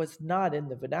amusement was not in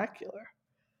the vernacular.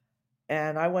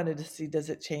 And I wanted to see, does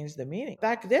it change the meaning?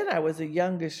 Back then, I was a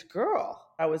youngish girl.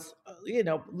 I was,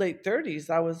 late 30s.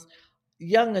 I was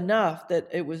young enough that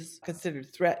it was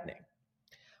considered threatening.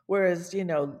 Whereas,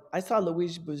 I saw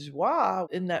Louise Bourgeois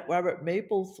in that Robert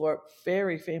Mapplethorpe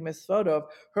very famous photo of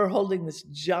her holding this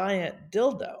giant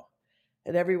dildo,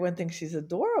 and everyone thinks she's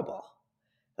adorable.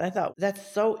 And I thought,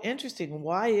 that's so interesting.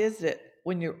 Why is it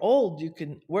when you're old, you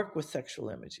can work with sexual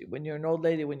imagery? When you're an old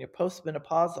lady, when you're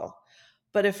postmenopausal.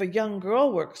 But if a young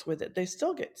girl works with it, they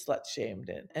still get slut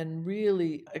shamed and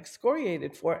really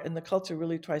excoriated for it. And the culture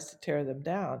really tries to tear them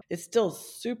down. It's still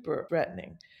super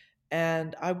threatening.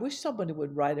 And I wish somebody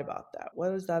would write about that.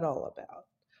 What is that all about?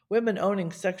 Women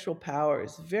owning sexual power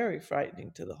is very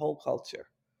frightening to the whole culture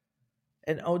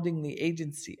and owning the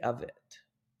agency of it.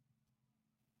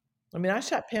 I mean, I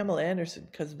shot Pamela Anderson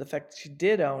because of the fact that she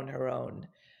did own her own.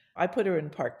 I put her in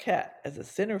Parquet as a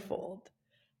centerfold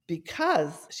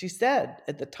because she said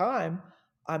at the time,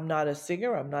 I'm not a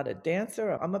singer, I'm not a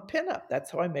dancer, I'm a pinup.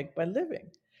 That's how I make my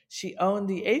living. She owned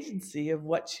the agency of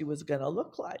what she was going to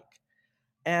look like.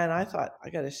 And I thought, I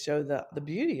got to show the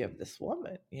beauty of this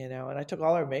woman, And I took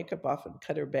all her makeup off and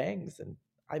cut her bangs, and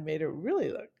I made her really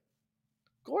look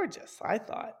gorgeous, I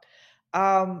thought.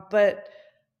 But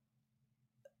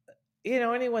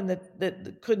anyone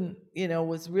that couldn't,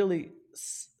 was really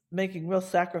making real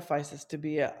sacrifices to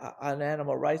be an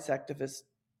animal rights activist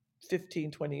 15,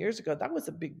 20 years ago, that was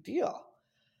a big deal.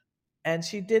 And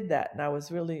she did that, and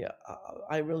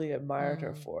I really admired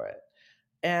her for it.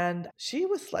 And she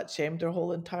was slut shamed her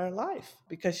whole entire life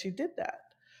because she did that.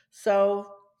 So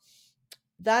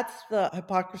that's the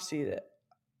hypocrisy that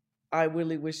I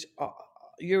really wish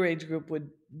your age group would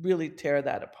really tear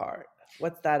that apart.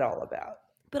 What's that all about?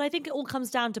 But I think it all comes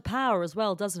down to power as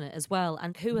well, doesn't it? As well.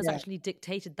 And who has Yeah, actually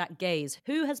dictated that gaze?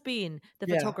 Who has been the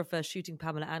yeah, photographer shooting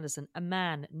Pamela Anderson? A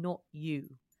man, not you.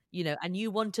 And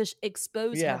you want to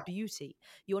expose her yeah, beauty.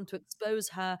 You want to expose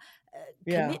her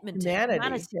yeah. commitment to Humanity,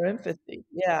 humanity. her empathy.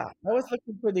 Yeah, I was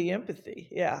looking for the empathy.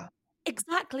 Yeah,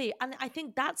 Exactly. And I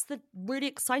think that's the really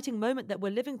exciting moment that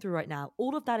we're living through right now.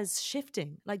 All of that is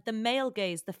shifting. Like the male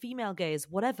gaze, the female gaze,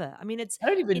 whatever. I mean, I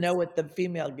don't even know it's what the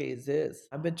female gaze is.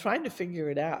 I've been trying to figure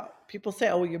it out. People say,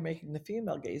 "Oh, you're making the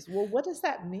female gaze." Well, what does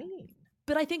that mean?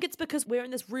 But I think it's because we're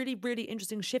in this really, really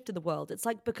interesting shift in the world. It's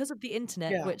like because of the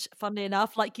internet, Yeah, which, funnily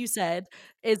enough, like you said,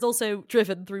 is also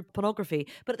driven through pornography.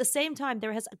 But at the same time,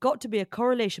 there has got to be a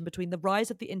correlation between the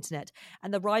rise of the internet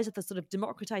and the rise of the sort of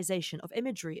democratization of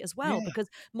imagery as well. yeah, Because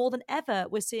more than ever,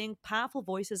 we're seeing powerful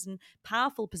voices and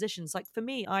powerful positions. Like for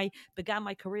me, I began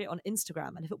my career on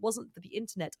Instagram. And if it wasn't for the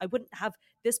internet, I wouldn't have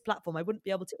this platform. I wouldn't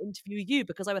be able to interview you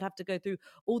because I would have to go through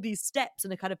all these steps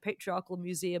in a kind of patriarchal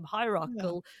museum yeah,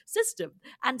 hierarchical system.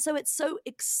 And so it's so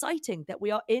exciting that we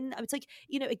are in. It's like,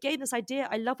 again, this idea,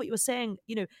 I love what you were saying,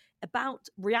 about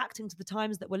reacting to the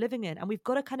times that we're living in. And we've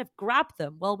got to kind of grab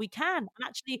them while we can. And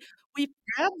actually, we've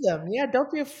grab them. Yeah, don't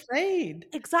be afraid.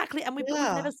 exactly. And we've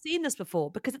Yeah, never seen this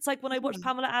before because it's like when I watched yeah,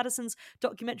 Pamela Addison's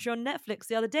documentary on Netflix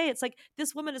the other day, it's like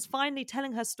this woman is finally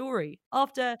telling her story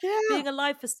after yeah, being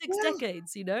alive for six yeah,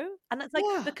 decades. And it's like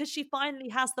yeah. because she finally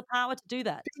has the power to do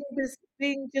that.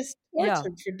 Being just Yeah.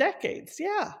 tortured for decades,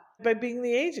 yeah, by being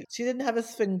the agent. She didn't have a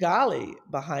Svengali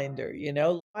behind her.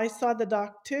 I saw the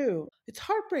doc too. It's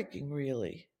heartbreaking,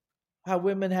 really, how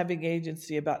women having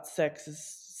agency about sex is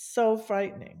so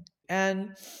frightening.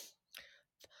 And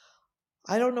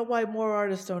I don't know why more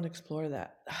artists don't explore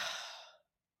that.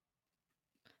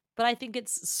 But I think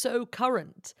it's so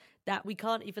current that we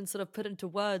can't even sort of put into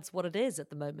words what it is at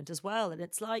the moment as well. And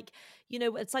it's like,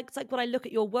 it's like when I look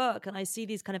at your work and I see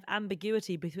these kind of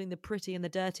ambiguity between the pretty and the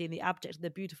dirty and the abject and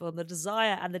the beautiful and the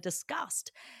desire and the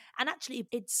disgust. And actually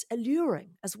it's alluring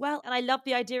as well. And I love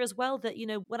the idea as well that,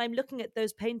 when I'm looking at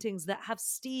those paintings that have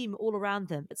steam all around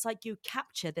them, it's like you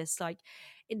capture this like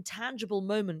intangible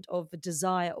moment of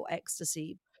desire or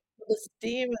ecstasy. The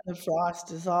steam and the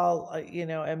frost is all,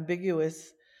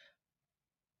 ambiguous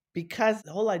because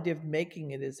the whole idea of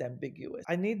making it is ambiguous.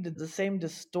 I need the same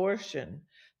distortion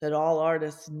that all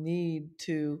artists need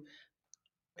to,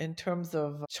 in terms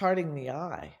of charting the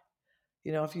eye.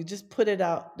 If you just put it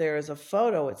out there as a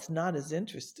photo, it's not as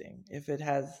interesting if it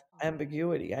has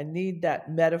ambiguity. I need that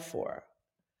metaphor.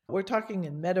 We're talking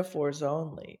in metaphors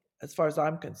only. as far as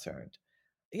I'm concerned.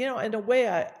 In a way,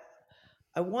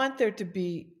 I want there to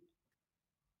be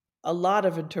a lot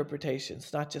of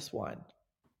interpretations, not just one.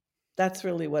 That's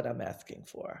really what I'm asking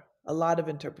for. A lot of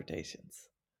interpretations.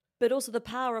 But also the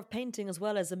power of painting as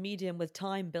well as a medium with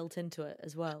time built into it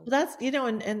as well. Well,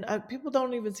 and people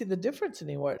don't even see the difference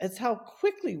anymore. It's how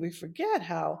quickly we forget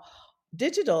how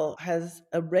digital has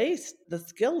erased the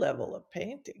skill level of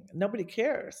painting. Nobody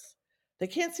cares. They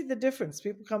can't see the difference.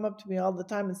 People come up to me all the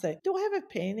time and say, "Do I have a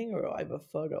painting or do I have a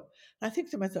photo?" And I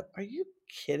think to myself, "Are you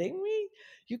kidding me?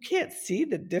 You can't see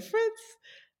the difference?"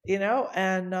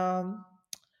 And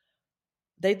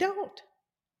they don't.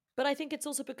 But I think it's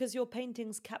also because your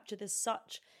paintings capture this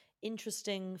such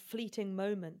interesting, fleeting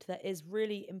moment that is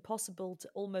really impossible to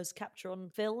almost capture on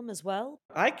film as well.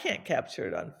 I can't capture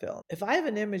it on film. If I have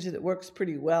an image that works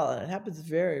pretty well, and it happens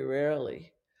very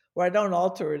rarely, where I don't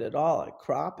alter it at all, I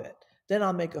crop it, then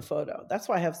I'll make a photo. That's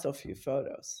why I have so few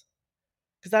photos,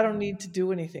 because I don't need to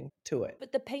do anything to it.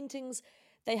 But the paintings,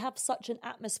 they have such an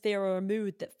atmosphere or a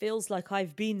mood that feels like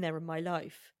I've been there in my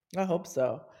life. I hope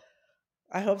so.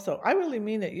 I hope so. I really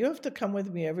mean it. You have to come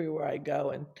with me everywhere I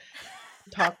go and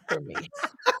talk for me.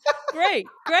 Great,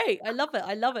 great. I love it.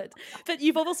 I love it. But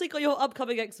you've obviously got your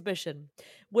upcoming exhibition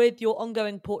with your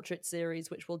ongoing portrait series,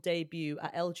 which will debut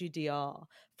at LGDR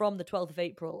from the 12th of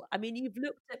April. I mean, you've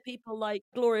looked at people like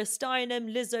Gloria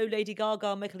Steinem, Lizzo, Lady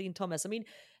Gaga, Micheline Thomas. I mean,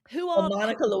 who Well, are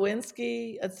Monica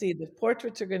Lewinsky, let's see, the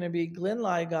portraits are going to be Glenn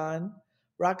Ligon,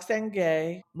 Roxane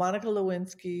Gay, Monica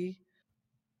Lewinsky,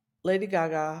 Lady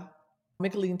Gaga,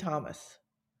 Micheline Thomas.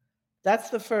 That's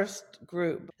the first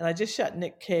group. And I just shot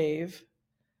Nick Cave,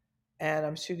 and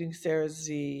I'm shooting Sarah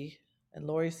Z and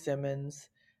Laurie Simmons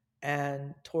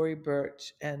and Tory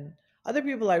Burch and other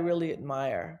people I really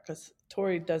admire, because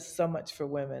Tory does so much for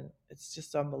women. It's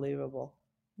just unbelievable.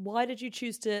 why did you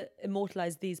choose to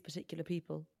immortalize these particular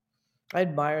people? I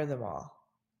admire them all.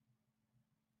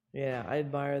 Yeah, I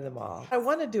admire them all. I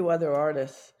want to do other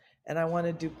artists, and I want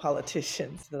to do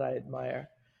politicians that I admire.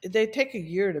 They take a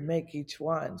year to make each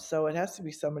one, so it has to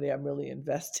be somebody I'm really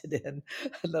invested in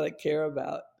that I care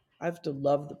about. I have to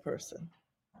love the person,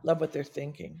 love what they're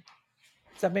thinking.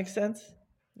 Does that make sense?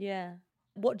 Yeah.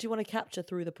 What do you want to capture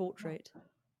through the portrait?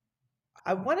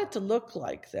 I want it to look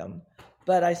like them,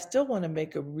 but I still want to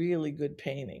make a really good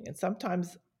painting. And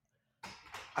sometimes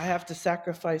I have to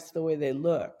sacrifice the way they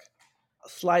look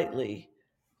slightly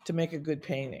to make a good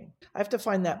painting. I have to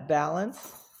find that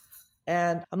balance.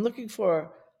 And I'm looking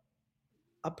for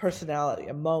a personality,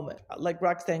 a moment. Like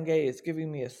Roxane Gay is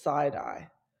giving me a side eye,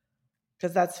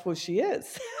 because that's who she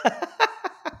is.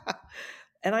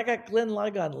 And I got Glenn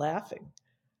Ligon laughing.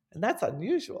 And that's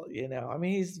unusual, I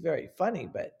mean, he's very funny,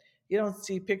 but you don't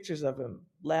see pictures of him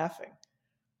laughing.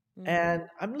 And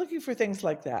I'm looking for things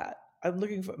like that. I'm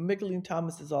looking for Micheline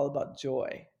Thomas is all about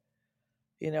joy.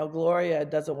 Gloria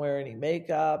doesn't wear any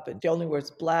makeup and she only wears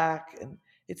black. And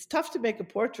it's tough to make a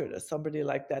portrait of somebody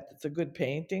like that that's a good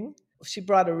painting. She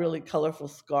brought a really colorful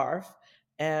scarf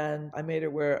and I made her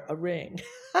wear a ring.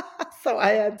 So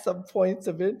I had some points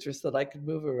of interest that I could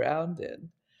move around in.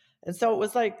 And so it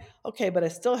was like, okay, but I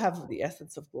still have the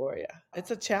essence of Gloria.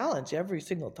 It's a challenge every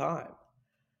single time.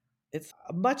 It's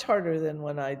much harder than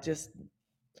when I just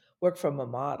work from a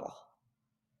model.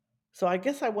 So I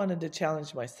guess I wanted to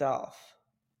challenge myself.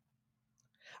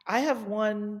 I have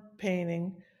one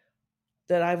painting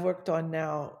that I've worked on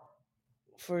now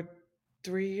for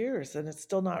 3 years and it's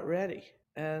still not ready.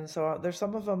 And so there's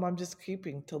some of them I'm just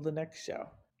keeping till the next show,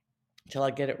 till I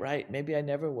get it right. Maybe I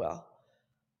never will.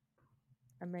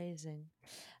 Amazing.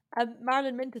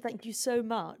 Marilyn Minter, thank you so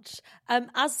much.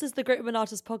 As is the Great Women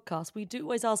Artists podcast, we do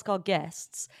always ask our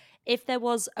guests if there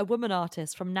was a woman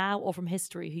artist from now or from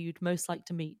history who you'd most like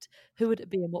to meet, who would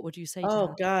it be and what would you say to Oh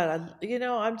her? God,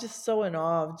 I'm just so in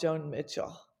awe of Joan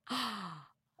Mitchell.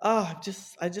 I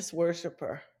just worship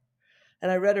her.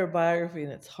 And I read her biography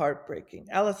and it's heartbreaking.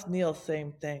 Alice Neal,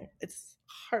 same thing. It's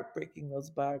heartbreaking, those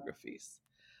biographies.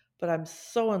 But I'm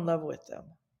so in love with them.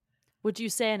 Would you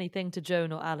say anything to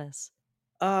Joan or Alice?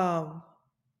 Now,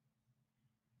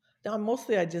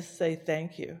 mostly I just say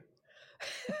thank you.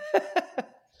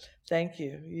 Thank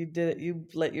you. You did it.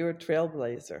 You're a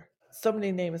trailblazer. So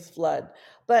many names flood.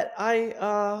 But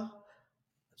I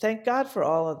thank God for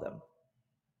all of them.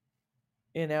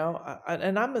 And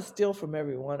I'm going to steal from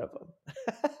every one of them.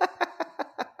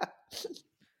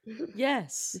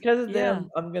 Yes. Because of Yeah. them,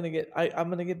 I'm going to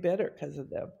get better because of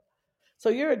them. So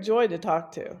you're a joy to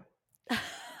talk to.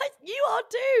 You are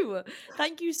too.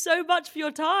 Thank you so much for your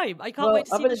time. I can't wait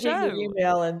to I'm see the going to get show. your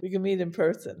email and we can meet in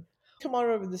person. Come on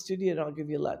over to the studio and I'll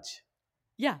give you lunch.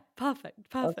 Yeah, perfect.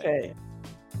 Okay.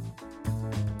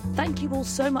 Thank you all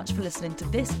so much for listening to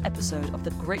this episode of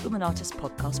the Great Women Artists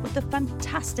podcast with the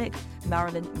fantastic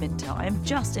Marilyn Minter. I am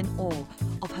just in awe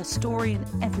of her story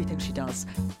and everything she does.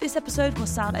 This episode was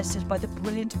sound edited by the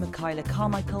brilliant Michaela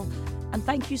Carmichael. And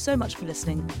thank you so much for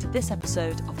listening to this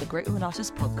episode of the Great Women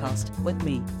Artists podcast with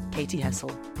me, Katie Hessel.